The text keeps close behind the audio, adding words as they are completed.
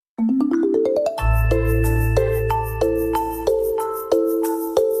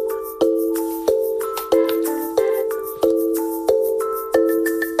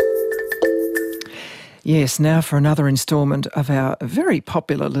Yes, now for another instalment of our very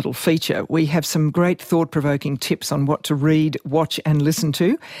popular little feature. We have some great thought-provoking tips on what to read, watch and listen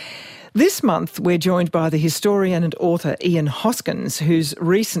to. This month we're joined by the historian and author Ian Hoskins, whose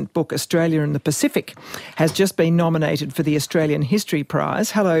recent book Australia and the Pacific has just been nominated for the Australian History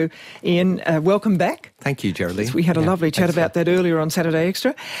Prize. Hello Ian, welcome back. Thank you, Geraldine. We had a lovely chat about that earlier on Saturday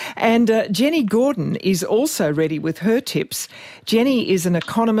Extra. And Jenny Gordon is also ready with her tips. Jenny is an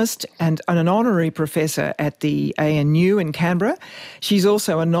economist and an honorary professor at the ANU in Canberra. She's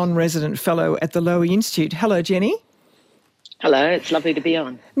also a non-resident fellow at the Lowy Institute. Hello, Jenny. Hello, it's lovely to be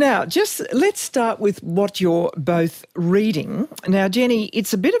on. Now, just let's start with what you're both reading. Now, Jenny,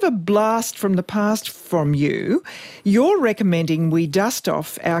 it's a bit of a blast from the past from you. You're recommending we dust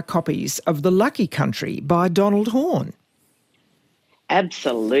off our copies of The Lucky Country by Donald Horne.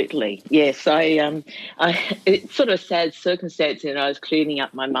 Absolutely. Yes, it's sort of a sad circumstance. I was cleaning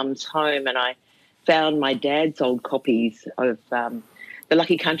up my mum's home and I found my dad's old copies of The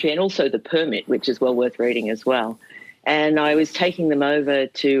Lucky Country and also The Permit, which is well worth reading as well. And I was taking them over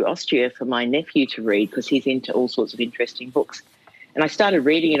to Austria for my nephew to read because he's into all sorts of interesting books. And I started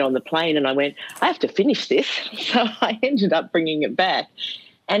reading it on the plane and I went, I have to finish this. So I ended up bringing it back.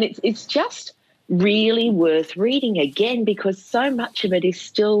 And it's just really worth reading again because so much of it is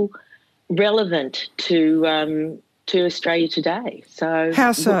still relevant to Australia today. So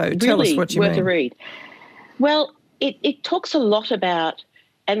how so? Really tell us what you worth mean. A read. Well, it talks a lot about,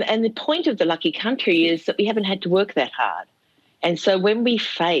 and the point of The Lucky Country is that we haven't had to work that hard. And so when we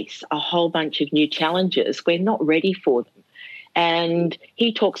face a whole bunch of new challenges, we're not ready for them. And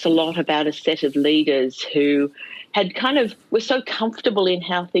he talks a lot about a set of leaders who had were so comfortable in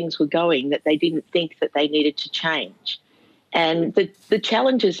how things were going that they didn't think that they needed to change. And the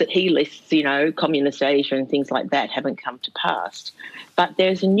challenges that he lists, communist Asia and things like that haven't come to pass. But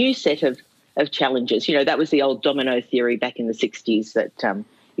there's a new set of challenges. That was the old domino theory back in the 60s that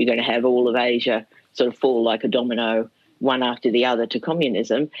you're going to have all of Asia sort of fall like a domino, one after the other, to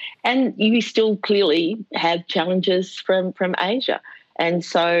communism. And you still clearly have challenges from Asia, and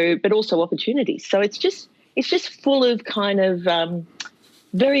so, but also opportunities. So it's just full of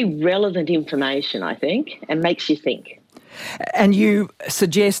very relevant information, I think, and makes you think. And you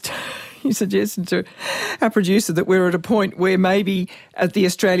suggested to our producer that we're at a point where maybe the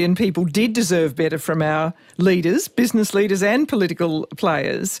Australian people did deserve better from our leaders, business leaders and political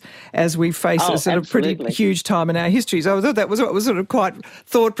players, as we face a sort of pretty huge time in our history. So I thought that was what was sort of quite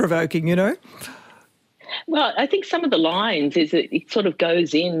thought-provoking, Well, I think some of the lines is that it sort of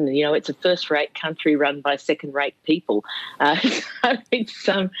goes in, it's a first-rate country run by second-rate people. So it's,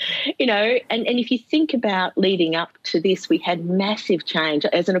 and if you think about leading up to this, we had massive change.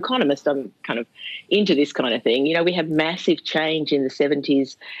 As an economist, I'm kind of into this kind of thing. We had massive change in the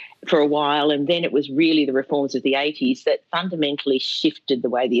 70s for a while, and then it was really the reforms of the 80s that fundamentally shifted the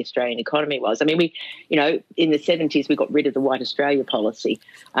way the Australian economy was. I mean, we, in the 70s, we got rid of the White Australia policy.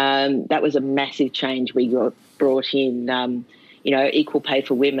 That was a massive change. We brought in, equal pay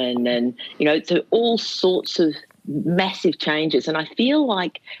for women and, so all sorts of massive changes. And I feel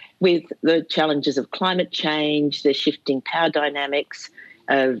like with the challenges of climate change, the shifting power dynamics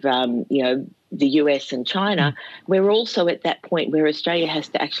of, the US and China, we're also at that point where Australia has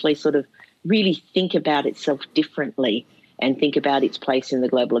to actually sort of really think about itself differently and think about its place in the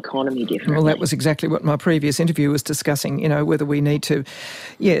global economy differently. Well, that was exactly what my previous interview was discussing, whether we need to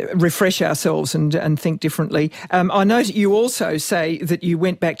refresh ourselves and think differently. I know you also say that you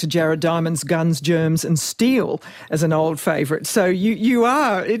went back to Jared Diamond's Guns, Germs and Steel as an old favourite. So your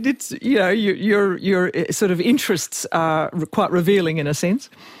sort of interests are quite revealing in a sense.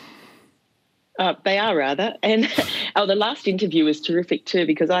 They are rather. And the last interview was terrific too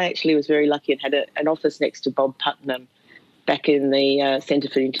because I actually was very lucky and had an office next to Bob Putnam back in the Centre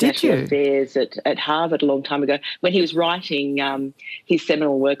for International Affairs at Harvard a long time ago when he was writing his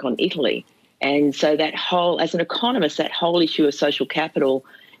seminal work on Italy. And so that whole, as an economist, that whole issue of social capital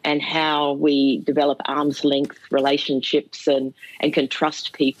and how we develop arm's length relationships and can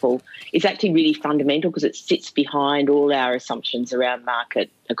trust people is actually really fundamental because it sits behind all our assumptions around market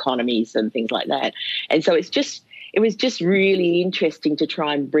economies and things like that. And so it was just really interesting to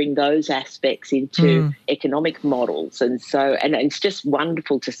try and bring those aspects into economic models. And so, and it's just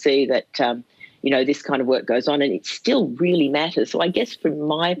wonderful to see that, this kind of work goes on and it still really matters. So I guess from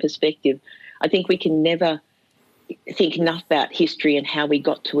my perspective, I think we can never think enough about history and how we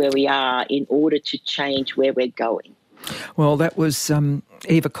got to where we are in order to change where we're going. Well, that was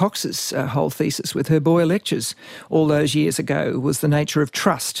Eva Cox's whole thesis with her Boyer lectures all those years ago was the nature of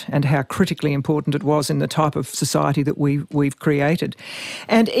trust and how critically important it was in the type of society that we've created.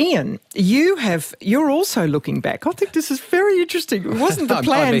 And Ian, you're also looking back. I think this is very interesting. It wasn't the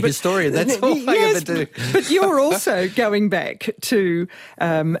plan. I'm a historian. That's all I ever do. But you're also going back to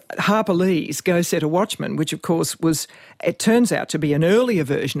Harper Lee's Go Set a Watchman, which of course it turns out to be an earlier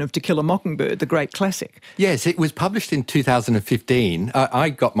version of To Kill a Mockingbird, the great classic. Yes, it was published in 2015. I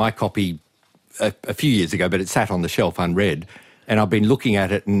got my copy a few years ago, but it sat on the shelf unread. And I've been looking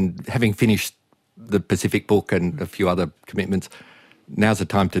at it, and having finished the Pacific book and a few other commitments, now's the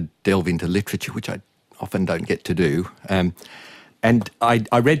time to delve into literature, which I often don't get to do. And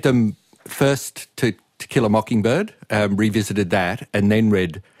I read them first to Kill a Mockingbird, revisited that, and then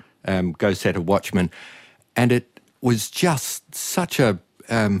read Go Set a Watchman. And it was just such a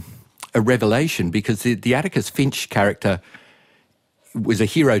revelation, because the Atticus Finch character was a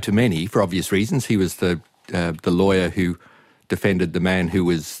hero to many for obvious reasons. He was the lawyer who defended the man who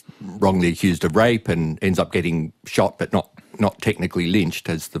was wrongly accused of rape and ends up getting shot but not technically lynched,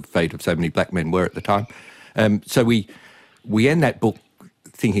 as the fate of so many black men were at the time. So we end that book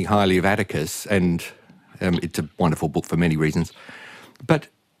thinking highly of Atticus, and it's a wonderful book for many reasons. But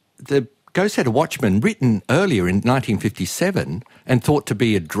the Go Set a Watchman, written earlier in 1957 and thought to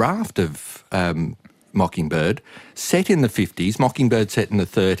be a draft of Mockingbird, set in the 50s, Mockingbird set in the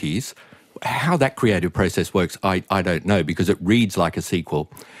 30s. How that creative process works, I don't know, because it reads like a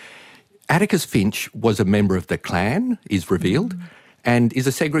sequel. Atticus Finch was a member of the Klan, is revealed, and is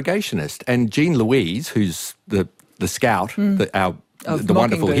a segregationist. And Jean Louise, who's the scout, the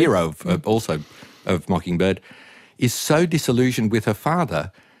wonderful hero of Mockingbird, is so disillusioned with her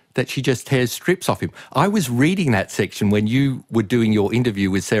father that she just tears strips off him. I was reading that section when you were doing your interview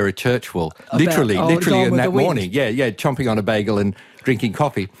with Sarah Churchwell, literally in that morning. Yeah, chomping on a bagel and drinking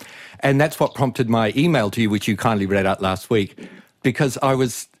coffee. And that's what prompted my email to you, which you kindly read out last week, because I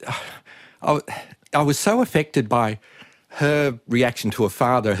was so affected by her reaction to her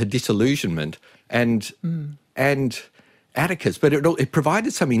father, her disillusionment, and Atticus. But it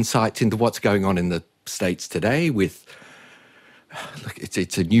provided some insights into what's going on in the States today with... Look,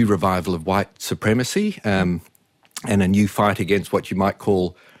 it's a new revival of white supremacy and a new fight against what you might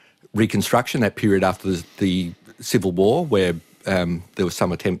call Reconstruction, that period after the Civil War, where there was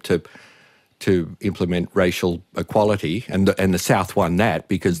some attempt to implement racial equality, and the South won that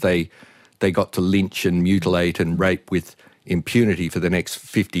because they got to lynch and mutilate and rape with impunity for the next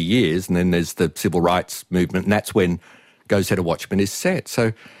 50 years, and then there's the civil rights movement, and that's when Go Set a Watchman is set.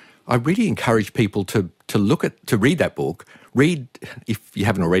 So I really encourage people to read that book. Read, if you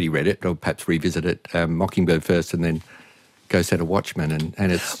haven't already read it, or perhaps revisit it, Mockingbird first and then Go Set a Watchman.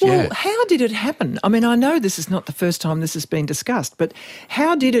 And it's, Well, how did it happen? I mean, I know this is not the first time this has been discussed, but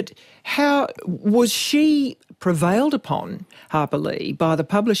how was she prevailed upon, Harper Lee, by the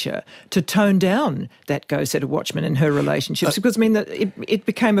publisher to tone down that Go Set a Watchman in her relationships? Because, I mean, it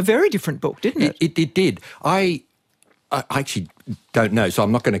became a very different book, didn't it? It did. I actually don't know, so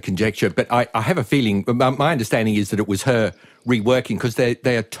I'm not going to conjecture, but I have a feeling, my understanding is that it was her reworking, because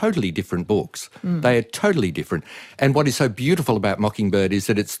they are totally different books. They are totally different. And what is so beautiful about Mockingbird is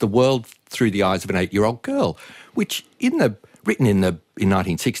that it's the world through the eyes of an 8-year-old girl, which written in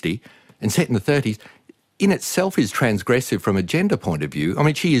 1960 and set in the 30s, in itself is transgressive from a gender point of view. I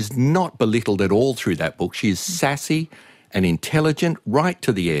mean, she is not belittled at all through that book. She is sassy and intelligent right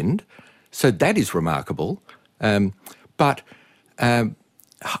to the end. So that is remarkable. But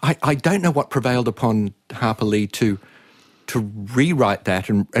I don't know what prevailed upon Harper Lee to rewrite that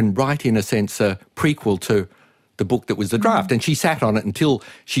and write, in a sense, a prequel to the book that was the draft. And she sat on it until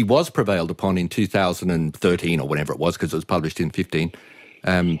she was prevailed upon in 2013 or whenever it was, because it was published in 15,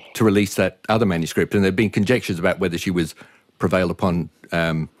 to release that other manuscript. And there have been conjectures about whether she was prevailed upon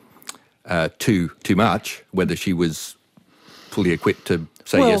too much, whether she was fully equipped to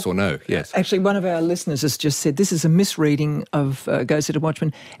say yes or no. Yes. Actually, one of our listeners has just said this is a misreading of Go Set a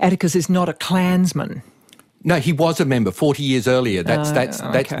Watchman. Atticus is not a Klansman. No, he was a member 40 years earlier. That's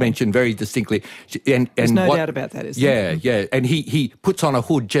mentioned very distinctly. And there's no doubt about that, is there? Yeah. And he puts on a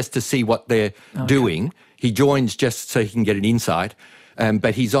hood just to see what they're doing. He joins just so he can get an insight.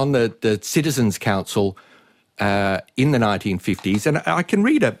 But he's on the Citizens Council in the 1950s. And I can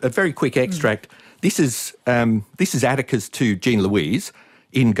read a very quick extract. This is Atticus to Jean Louise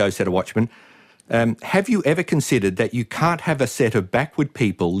in Go Set a Watchman. Have you ever considered that you can't have a set of backward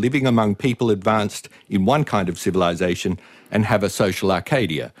people living among people advanced in one kind of civilization and have a social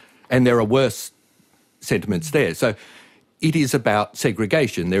Arcadia? And there are worse sentiments there. So it is about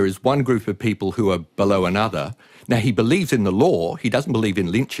segregation. There is one group of people who are below another. Now, he believes in the law. He doesn't believe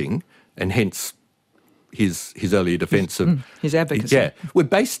in lynching, and hence his earlier defence of... his advocacy. Yeah. We're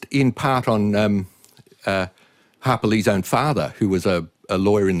based in part on Harper Lee's own father, who was a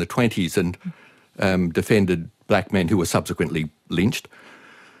lawyer in the 1920s and defended black men who were subsequently lynched.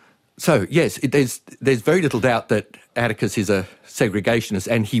 So, yes, there's very little doubt that Atticus is a segregationist,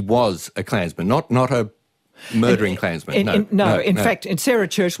 and he was a Klansman, not a murdering Klansman. In fact, and Sarah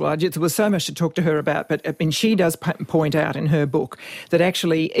Churchwell, there was so much to talk to her about, but she does point out in her book that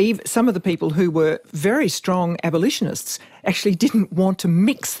actually some of the people who were very strong abolitionists actually didn't want to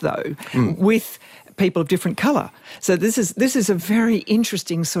mix, though, with people of different colour. So this is a very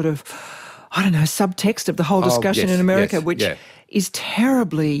interesting sort of, I don't know, subtext of the whole discussion in America, which is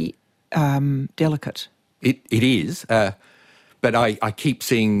terribly delicate. It is, but I keep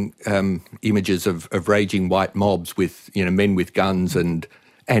seeing images of raging white mobs with men with guns and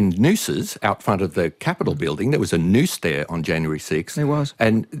nooses out front of the Capitol building. There was a noose there on January 6th. There was.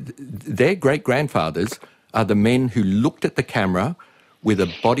 And their great-grandfathers are the men who looked at the camera with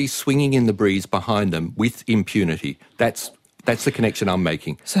a body swinging in the breeze behind them with impunity. That's the connection I'm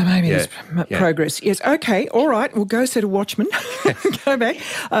making. So maybe there's progress. Yes, okay, all right, we'll go set a Watchmen. Go back.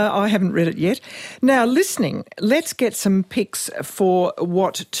 I haven't read it yet. Now, listening, let's get some picks for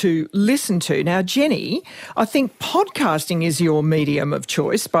what to listen to. Now, Jenny, I think podcasting is your medium of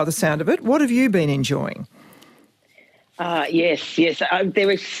choice by the sound of it. What have you been enjoying? Yes.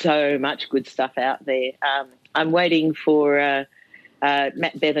 There is so much good stuff out there. I'm waiting for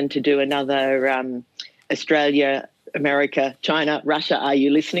Matt Bevan to do another Australia, America, China, Russia, Are You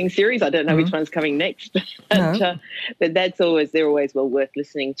Listening series. I don't know which one's coming next, but they're always well worth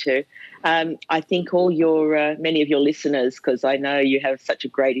listening to. I think all many of your listeners, because I know you have such a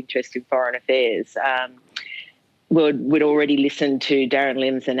great interest in foreign affairs, would already listen to Darren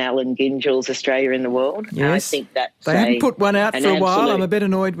Lim's and Alan Gingell's Australia in the World. Yes, I think that they haven't put one out for a while. I'm a bit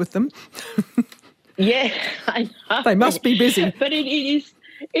annoyed with them. Yeah, I know. They must be busy. But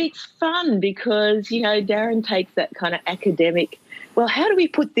it's fun because, Darren takes that kind of academic, well, how do we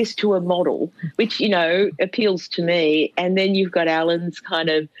put this to a model, which, appeals to me. And then you've got Alan's kind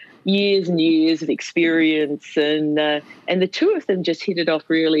of years and years of experience and the two of them just hit it off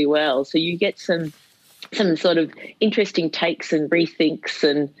really well. So you get some sort of interesting takes and rethinks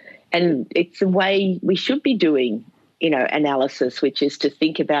and it's the way we should be doing, analysis, which is to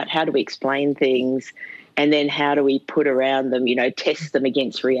think about how do we explain things and then how do we put around them, test them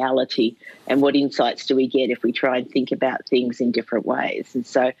against reality and what insights do we get if we try and think about things in different ways. And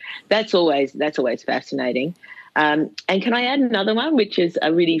so that's always fascinating. And can I add another one, which is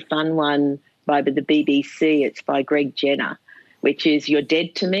a really fun one by the BBC? It's by Greg Jenner, which is You're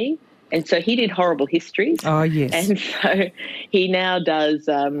Dead to Me. And so he did Horrible Histories. Oh, yes. And so he now does,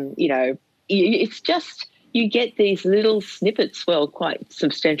 it's just... You get these little snippets, well, quite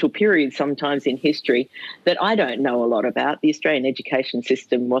substantial periods sometimes in history that I don't know a lot about. The Australian education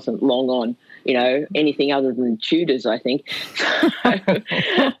system wasn't long on, anything other than Tudors, I think.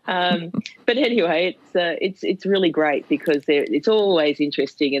 But anyway, it's really great because it's always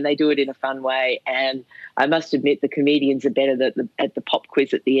interesting and they do it in a fun way. And I must admit the comedians are better at the pop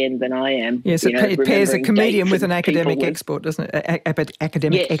quiz at the end than I am. Yes, it pairs a comedian with an academic expert, doesn't it?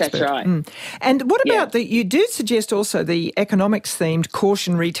 Academic expert. Yes, that's right. And what about you do suggest also the economics-themed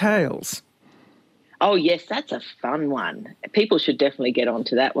cautionary tales? Oh, yes, that's a fun one. People should definitely get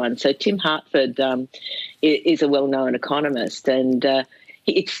onto that one. So Tim Hartford is a well-known economist and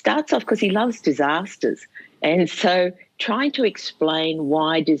it starts off because he loves disasters. And so trying to explain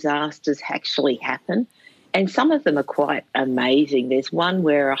why disasters actually happen. And some of them are quite amazing. There's one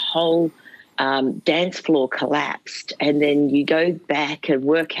where a whole dance floor collapsed and then you go back and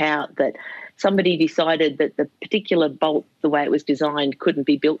work out that somebody decided that the particular bolt, the way it was designed, couldn't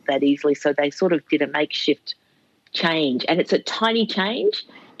be built that easily, so they sort of did a makeshift change. And it's a tiny change,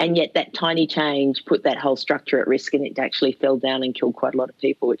 and yet that tiny change put that whole structure at risk and it actually fell down and killed quite a lot of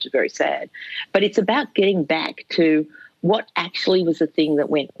people, which is very sad. But it's about getting back to what actually was the thing that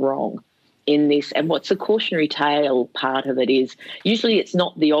went wrong in this and what's the cautionary tale part of it is. Usually it's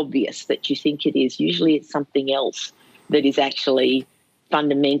not the obvious that you think it is. Usually it's something else that is actually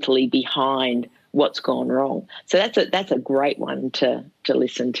fundamentally behind what's gone wrong. So that's a great one to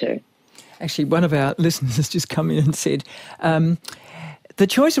listen to. Actually, one of our listeners has just come in and said, the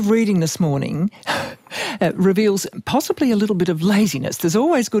choice of reading this morning reveals possibly a little bit of laziness. There's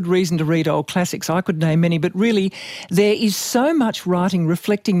always good reason to read old classics. I could name many, but really there is so much writing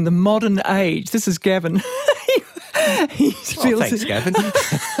reflecting the modern age. This is Gavin. Thanks, Gavin.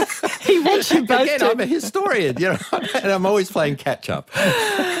 He you both Again, do. I'm a historian, you know, and I'm always playing catch-up.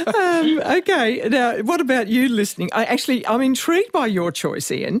 Okay, now what about you listening? I'm intrigued by your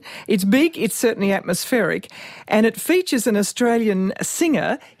choice, Ian. It's big, it's certainly atmospheric, and it features an Australian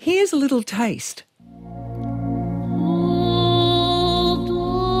singer. Here's a little taste.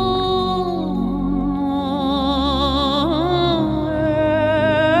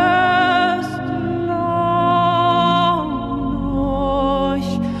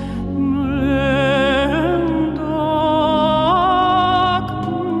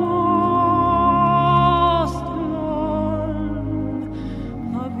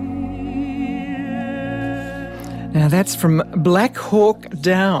 Now that's from Black Hawk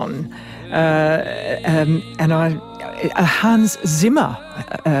Down, Hans Zimmer.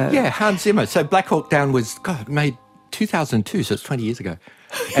 Hans Zimmer. So Black Hawk Down was made 2002, so it's 20 years ago.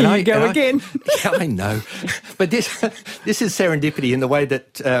 And Here you go again. Yeah, I know. But this is serendipity in the way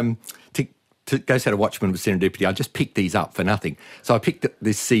that to go set a Watchmen with serendipity. I just picked these up for nothing. So I picked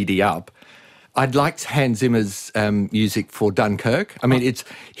this CD up. I'd liked Hans Zimmer's music for Dunkirk. I mean,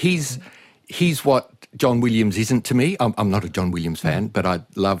 he's what John Williams isn't to me. I'm not a John Williams fan, but I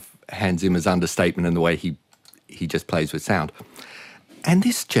love Hans Zimmer's understatement and the way he just plays with sound. And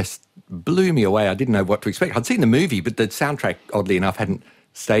this just blew me away. I didn't know what to expect. I'd seen the movie, but the soundtrack, oddly enough, hadn't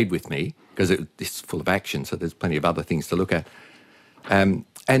stayed with me because it's full of action, so there's plenty of other things to look at. And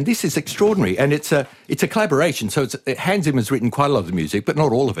this is extraordinary, and it's a collaboration. So Hans Zimmer's written quite a lot of the music, but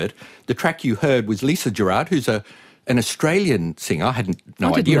not all of it. The track you heard was Lisa Gerrard, who's an Australian singer. I had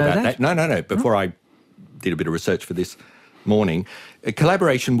no idea about that. No. Before I did a bit of research for this morning, a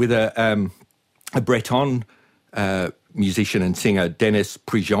collaboration with a Breton musician and singer, Denis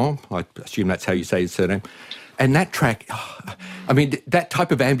Prigent. I assume that's how you say his surname. And that track, that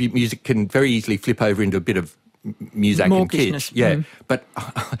type of ambient music can very easily flip over into a bit of muzak and kitsch. Yeah, but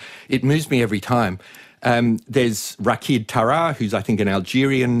it moves me every time. There's Rakid Tara, who's I think an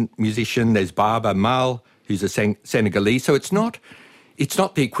Algerian musician. There's Baba Mal, who's a Senegalese. So it's not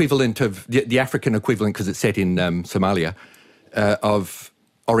the equivalent of the African equivalent, because it's set in Somalia, of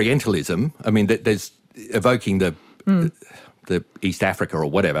Orientalism. I mean, there's evoking the East Africa or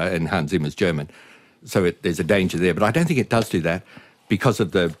whatever, and Hans Zimmer's German. So there's a danger there. But I don't think it does do that because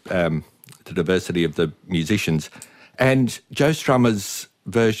of the diversity of the musicians. And Joe Strummer's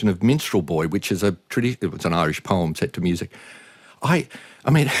version of Minstrel Boy, which is it was an Irish poem set to music. I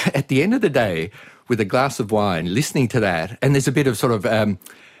mean, at the end of the day, with a glass of wine, listening to that, and there's a bit of sort of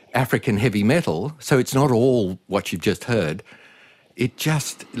African heavy metal, so it's not all what you've just heard. It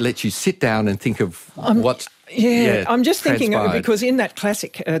just lets you sit down and think of what's I'm just thinking transpired. because in that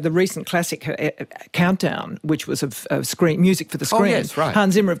classic, the recent classic Countdown, which was of screen music for the screen, yes, right.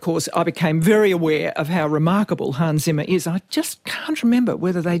 Hans Zimmer, of course, I became very aware of how remarkable Hans Zimmer is. I just can't remember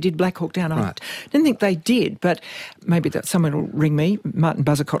whether they did Black Hawk Down. Right. I didn't think they did, but maybe that someone will ring me, Martin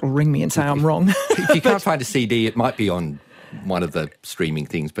Buzzacott will ring me and say I'm wrong. If you can't find a CD, it might be on one of the streaming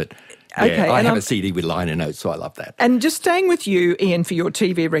things, but Okay, I have a CD with liner notes, so I love that. And just staying with you, Ian, for your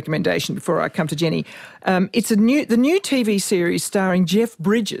TV recommendation before I come to Jenny, it's the new TV series starring Jeff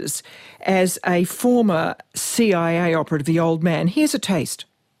Bridges as a former CIA operative, the old man. Here's a taste.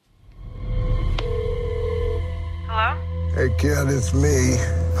 Hello? Hey, kid, it's me.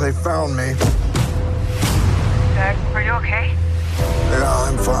 They found me. Doug, are you okay? Yeah,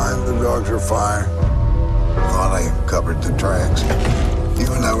 I'm fine. The dogs are fine. Thought I covered the tracks. You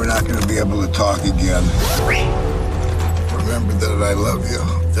and I were not going to be able to talk again. Remember that I love you.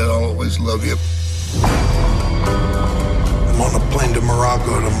 That I'll always love you. I'm on a plane to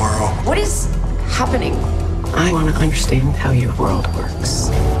Morocco tomorrow. What is happening? I want to understand how your world works.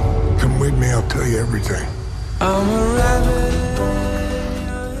 Come with me, I'll tell you everything.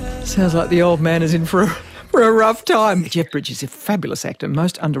 Sounds like the old man is in for a rough time. Jeff Bridges is a fabulous actor,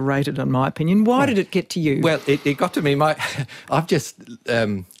 most underrated in my opinion. Why did it get to you? Well, it got to me. I've just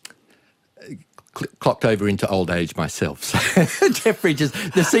clocked over into old age myself. So Jeff Bridges,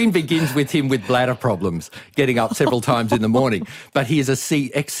 the scene begins with him with bladder problems, getting up several times in the morning. But he is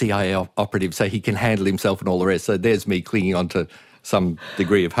a ex-CIA operative, so he can handle himself and all the rest. So there's me clinging on to some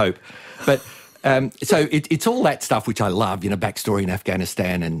degree of hope. But so it's all that stuff which I love, backstory in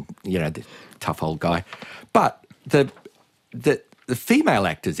Afghanistan and, the tough old guy. But the female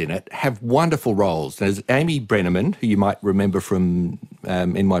actors in it have wonderful roles. There's Amy Brenneman, who you might remember from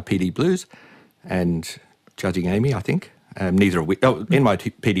NYPD Blues and Judging Amy, I think. Neither are we. Oh,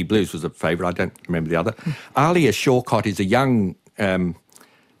 NYPD Blues was a favourite. I don't remember the other. Alia Shawkot is a young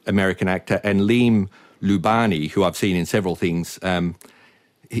American actor, and Liam Lubani, who I've seen in several things,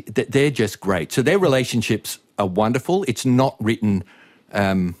 they're just great. So their relationships are wonderful. It's not written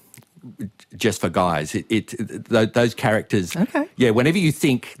just for guys. Those characters. Okay. Yeah, whenever you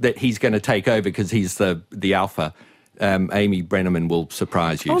think that he's going to take over because he's the alpha, Amy Brenneman will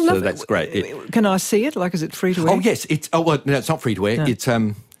surprise you. Oh, so lovely. that's great. Can I see it? Like, is it free to air? Oh yes, it's not free to air. No. It's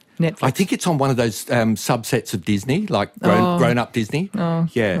Netflix. I think it's on one of those subsets of Disney, like grown up Disney. Oh,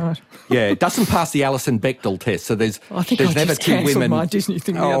 yeah, right. yeah. It doesn't pass the Alison Bechdel test, so there's I think there's I never just two cancelled women. my Disney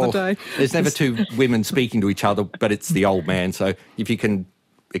thing the other day. There's never two women speaking to each other, but it's the old man. So if you can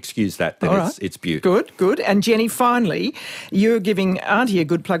excuse that, then All right. it's beautiful. Good, good. And Jenny, finally, you're giving Auntie a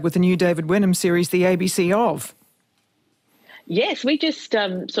good plug with the new David Wenham series, The ABC of. Yes, we just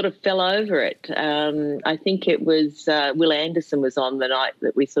sort of fell over it. I think it was Will Anderson was on the night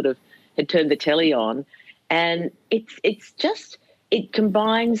that we sort of had turned the telly on, and it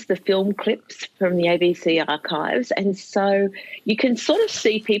combines the film clips from the ABC archives, and so you can sort of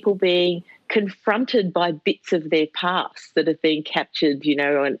see people being confronted by bits of their past that have been captured,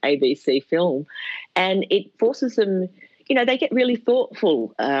 on ABC film, and it forces them, they get really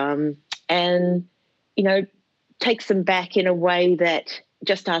thoughtful, and takes them back in a way that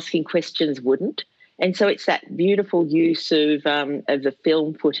just asking questions wouldn't. And so it's that beautiful use of the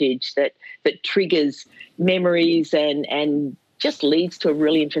film footage that triggers memories and just leads to a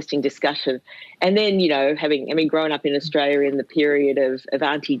really interesting discussion. And then, having grown up in Australia in the period of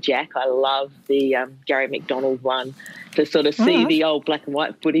Auntie Jack, I love the Gary McDonald one, to sort of see the old black and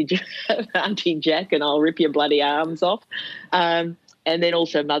white footage of Auntie Jack and I'll rip your bloody arms off. And then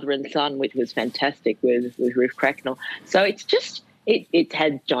also Mother and Son, which was fantastic with Ruth Cracknell. So it's just, it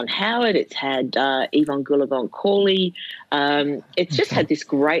had John Howard, it's had Yvonne Goolagong-Cawley. It's just had this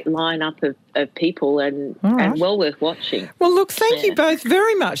great lineup of people and well worth watching. Well, look, thank you both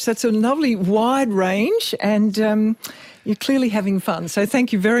very much. That's a lovely wide range, and you're clearly having fun. So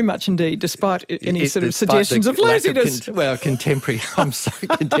thank you very much indeed, despite any sort of suggestions of laziness. Contemporary. I'm so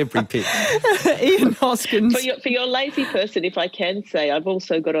contemporary pitch. Ian Hoskins. For your lazy person, if I can say, I've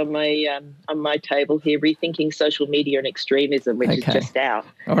also got on my table here Rethinking Social Media and Extremism, which is just out.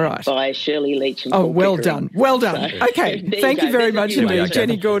 All right. By Shirley Leach and Oh, Paul well Pickering. done. Well done. So, okay. Thank you very much indeed, Okay.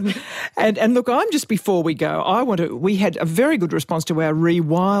 Jenny Gordon. And look, before we go, we had a very good response to our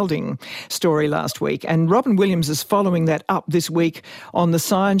rewilding story last week, and Robin Williams is following that up this week on The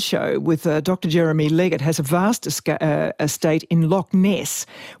Science Show with Dr. Jeremy Leggett, has a vast estate in Loch Ness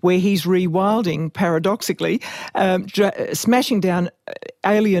where he's rewilding, paradoxically, smashing down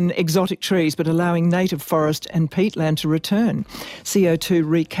alien exotic trees but allowing native forest and peatland to return. CO2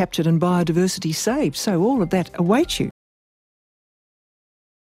 recaptured and biodiversity saved. So all of that awaits you.